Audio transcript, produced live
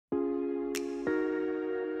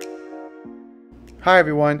Hi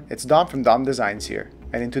everyone, it's Dom from Dom Designs here,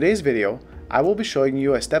 and in today's video, I will be showing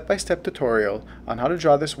you a step-by-step tutorial on how to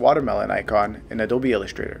draw this watermelon icon in Adobe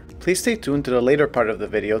Illustrator. Please stay tuned to the later part of the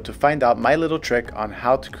video to find out my little trick on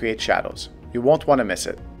how to create shadows. You won't want to miss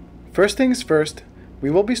it. First things first,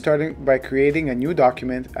 we will be starting by creating a new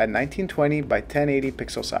document at 1920 by 1080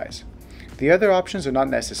 pixel size. The other options are not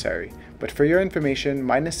necessary, but for your information,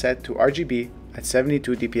 mine is set to RGB at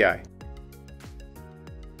 72 dpi.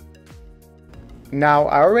 Now,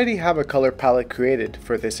 I already have a color palette created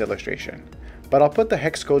for this illustration, but I'll put the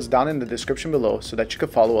hex codes down in the description below so that you can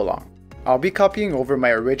follow along. I'll be copying over my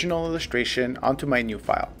original illustration onto my new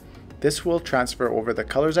file. This will transfer over the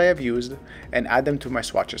colors I have used and add them to my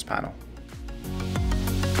swatches panel.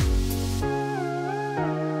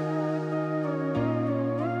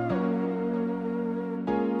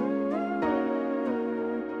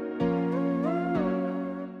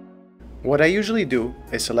 What I usually do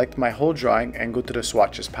is select my whole drawing and go to the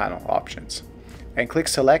swatches panel options and click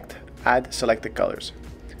select, add selected colors.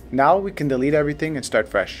 Now we can delete everything and start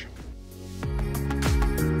fresh.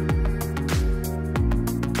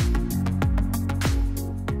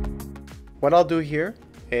 What I'll do here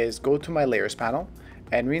is go to my layers panel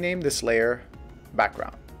and rename this layer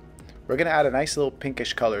background. We're going to add a nice little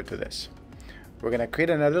pinkish color to this. We're going to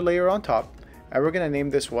create another layer on top and we're going to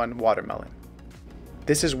name this one watermelon.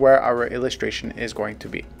 This is where our illustration is going to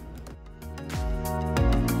be.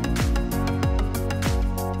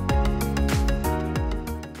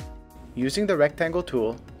 Using the rectangle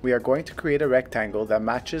tool, we are going to create a rectangle that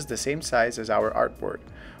matches the same size as our artboard,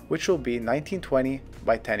 which will be 1920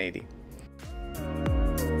 by 1080.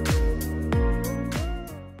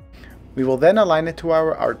 We will then align it to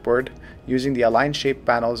our artboard using the align shape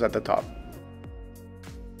panels at the top.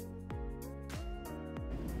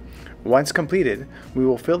 Once completed, we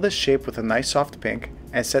will fill this shape with a nice soft pink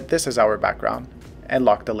and set this as our background and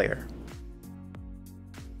lock the layer.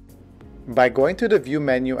 By going to the View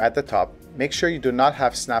menu at the top, make sure you do not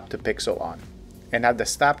have Snap to Pixel on and have the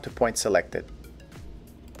Snap to Point selected.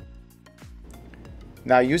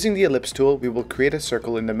 Now using the Ellipse tool, we will create a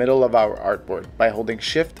circle in the middle of our artboard by holding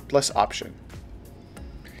Shift plus Option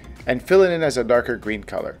and fill it in as a darker green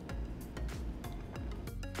color.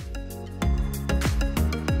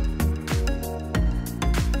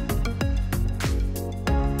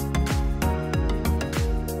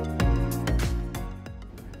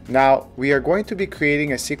 Now, we are going to be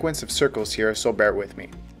creating a sequence of circles here, so bear with me.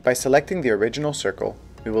 By selecting the original circle,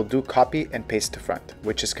 we will do copy and paste to front,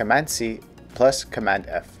 which is Command C plus Command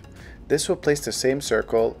F. This will place the same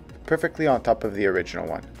circle perfectly on top of the original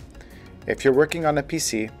one. If you're working on a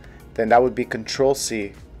PC, then that would be Control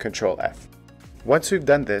C, Control F. Once we've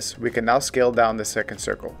done this, we can now scale down the second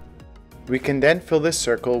circle. We can then fill this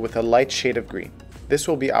circle with a light shade of green. This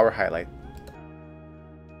will be our highlight.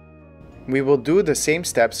 We will do the same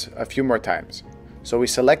steps a few more times. So we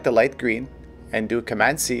select the light green and do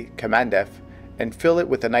Command C, Command F and fill it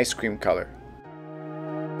with a nice cream color.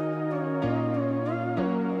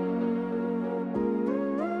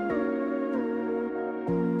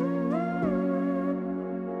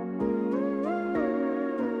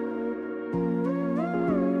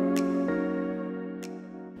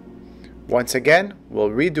 Once again, we'll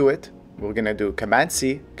redo it. We're going to do Command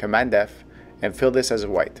C, Command F and fill this as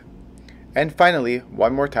white. And finally,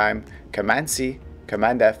 one more time, Command C,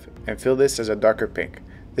 Command F, and fill this as a darker pink.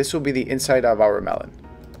 This will be the inside of our melon.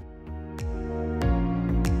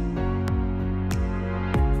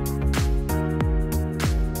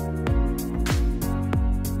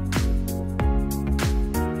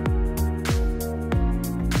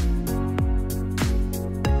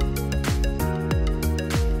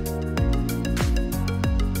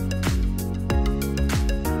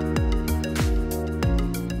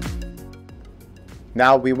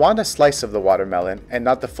 Now we want a slice of the watermelon and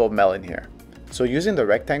not the full melon here. So using the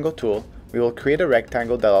rectangle tool, we will create a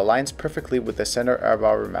rectangle that aligns perfectly with the center of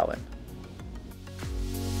our melon.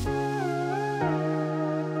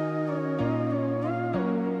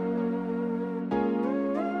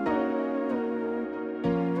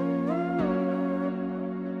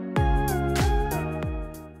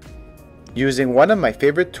 Using one of my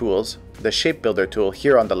favorite tools, the Shape Builder tool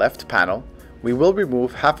here on the left panel, we will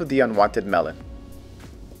remove half of the unwanted melon.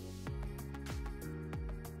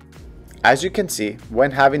 As you can see,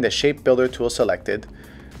 when having the Shape Builder tool selected,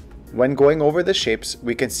 when going over the shapes,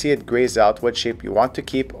 we can see it grays out what shape you want to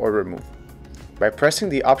keep or remove. By pressing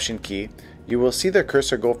the Option key, you will see the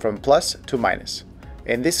cursor go from plus to minus.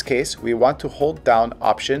 In this case, we want to hold down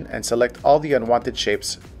Option and select all the unwanted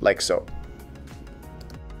shapes like so.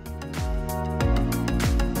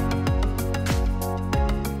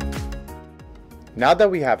 Now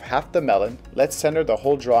that we have half the melon, let's center the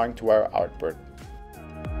whole drawing to our artboard.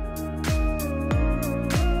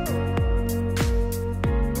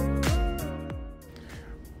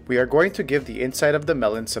 We are going to give the inside of the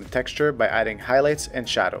melon some texture by adding highlights and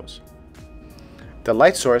shadows. The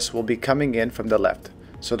light source will be coming in from the left,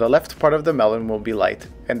 so the left part of the melon will be light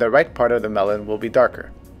and the right part of the melon will be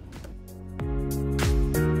darker.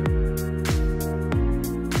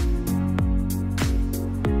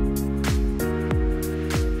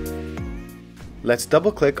 Let's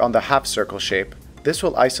double click on the half circle shape. This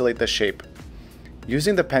will isolate the shape.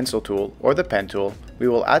 Using the pencil tool or the pen tool, we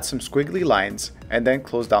will add some squiggly lines and then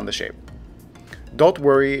close down the shape. Don't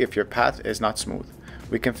worry if your path is not smooth.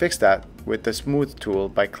 We can fix that with the smooth tool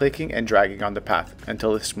by clicking and dragging on the path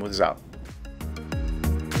until it smooths out.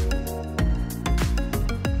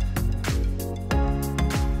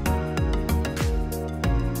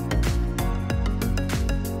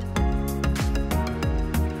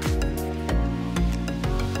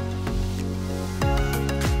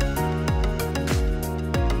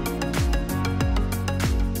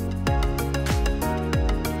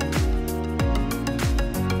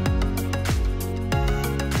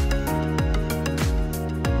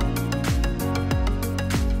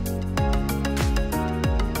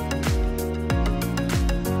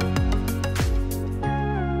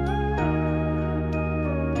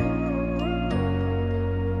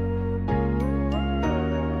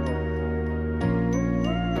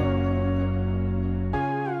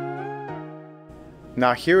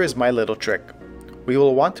 Now here is my little trick. We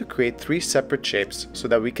will want to create 3 separate shapes so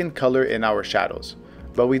that we can color in our shadows,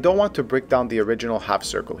 but we don't want to break down the original half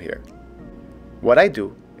circle here. What I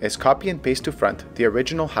do is copy and paste to front the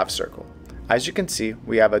original half circle. As you can see,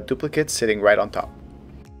 we have a duplicate sitting right on top.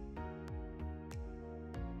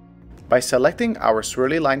 By selecting our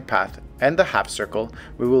swirly line path and the half circle,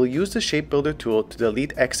 we will use the Shape Builder tool to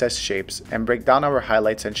delete excess shapes and break down our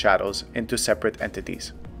highlights and shadows into separate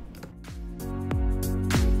entities.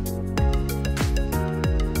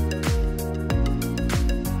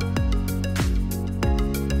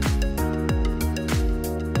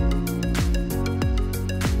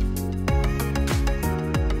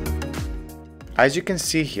 As you can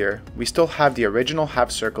see here, we still have the original half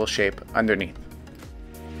circle shape underneath.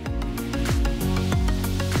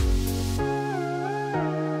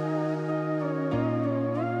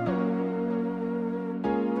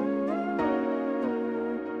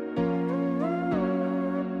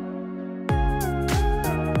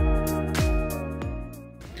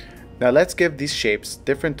 Now let's give these shapes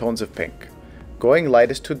different tones of pink, going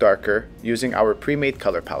lightest to darker using our pre-made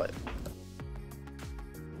color palette.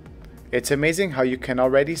 It's amazing how you can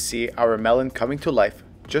already see our melon coming to life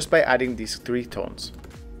just by adding these 3 tones.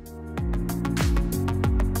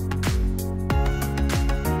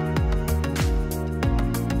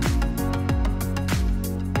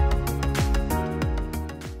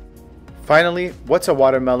 Finally, what's a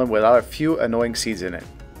watermelon without a few annoying seeds in it?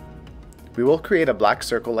 We will create a black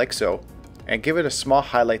circle like so and give it a small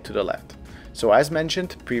highlight to the left. So as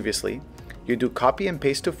mentioned previously, you do copy and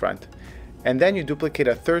paste to front, and then you duplicate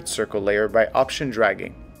a 3rd circle layer by option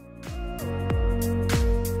dragging.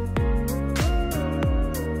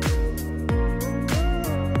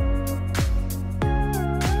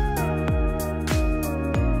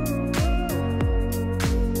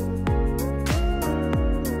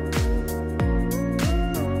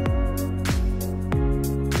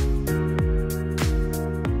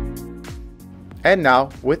 And now,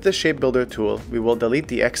 with the Shape Builder tool, we will delete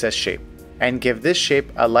the excess shape and give this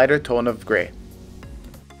shape a lighter tone of gray.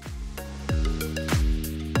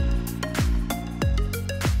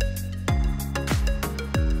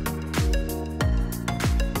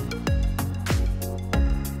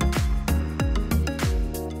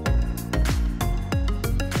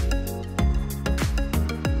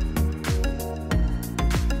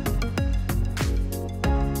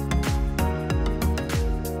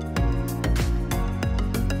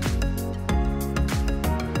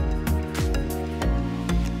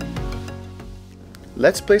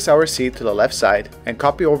 Let's place our seed to the left side and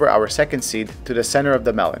copy over our second seed to the center of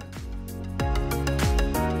the melon.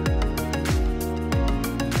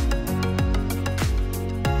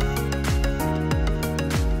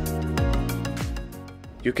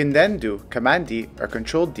 You can then do Command D or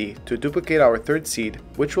Control D to duplicate our 3rd seed,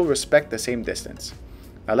 which will respect the same distance.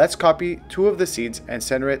 Now let's copy 2 of the seeds and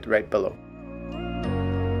center it right below.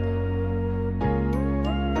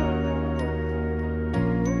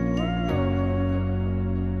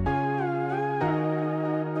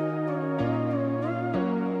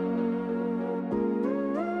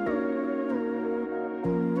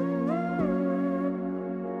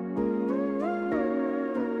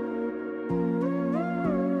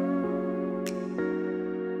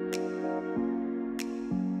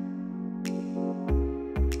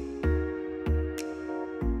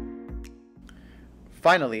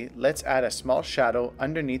 Finally, let's add a small shadow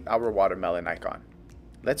underneath our watermelon icon.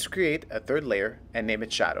 Let's create a third layer and name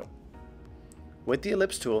it Shadow. With the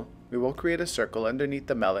ellipse tool, we will create a circle underneath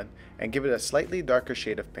the melon and give it a slightly darker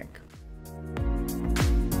shade of pink.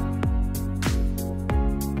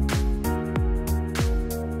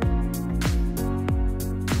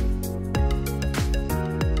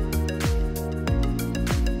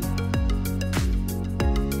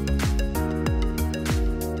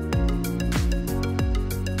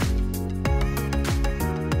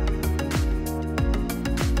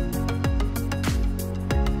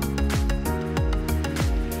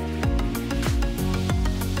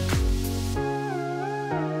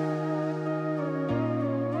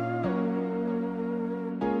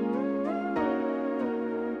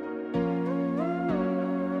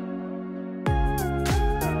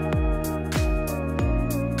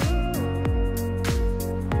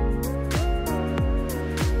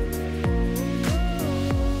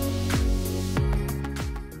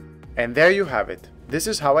 And there you have it. This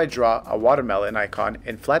is how I draw a watermelon icon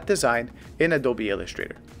in flat design in Adobe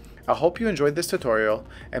Illustrator. I hope you enjoyed this tutorial,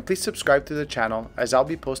 and please subscribe to the channel as I'll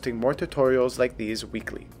be posting more tutorials like these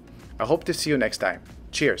weekly. I hope to see you next time.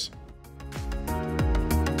 Cheers!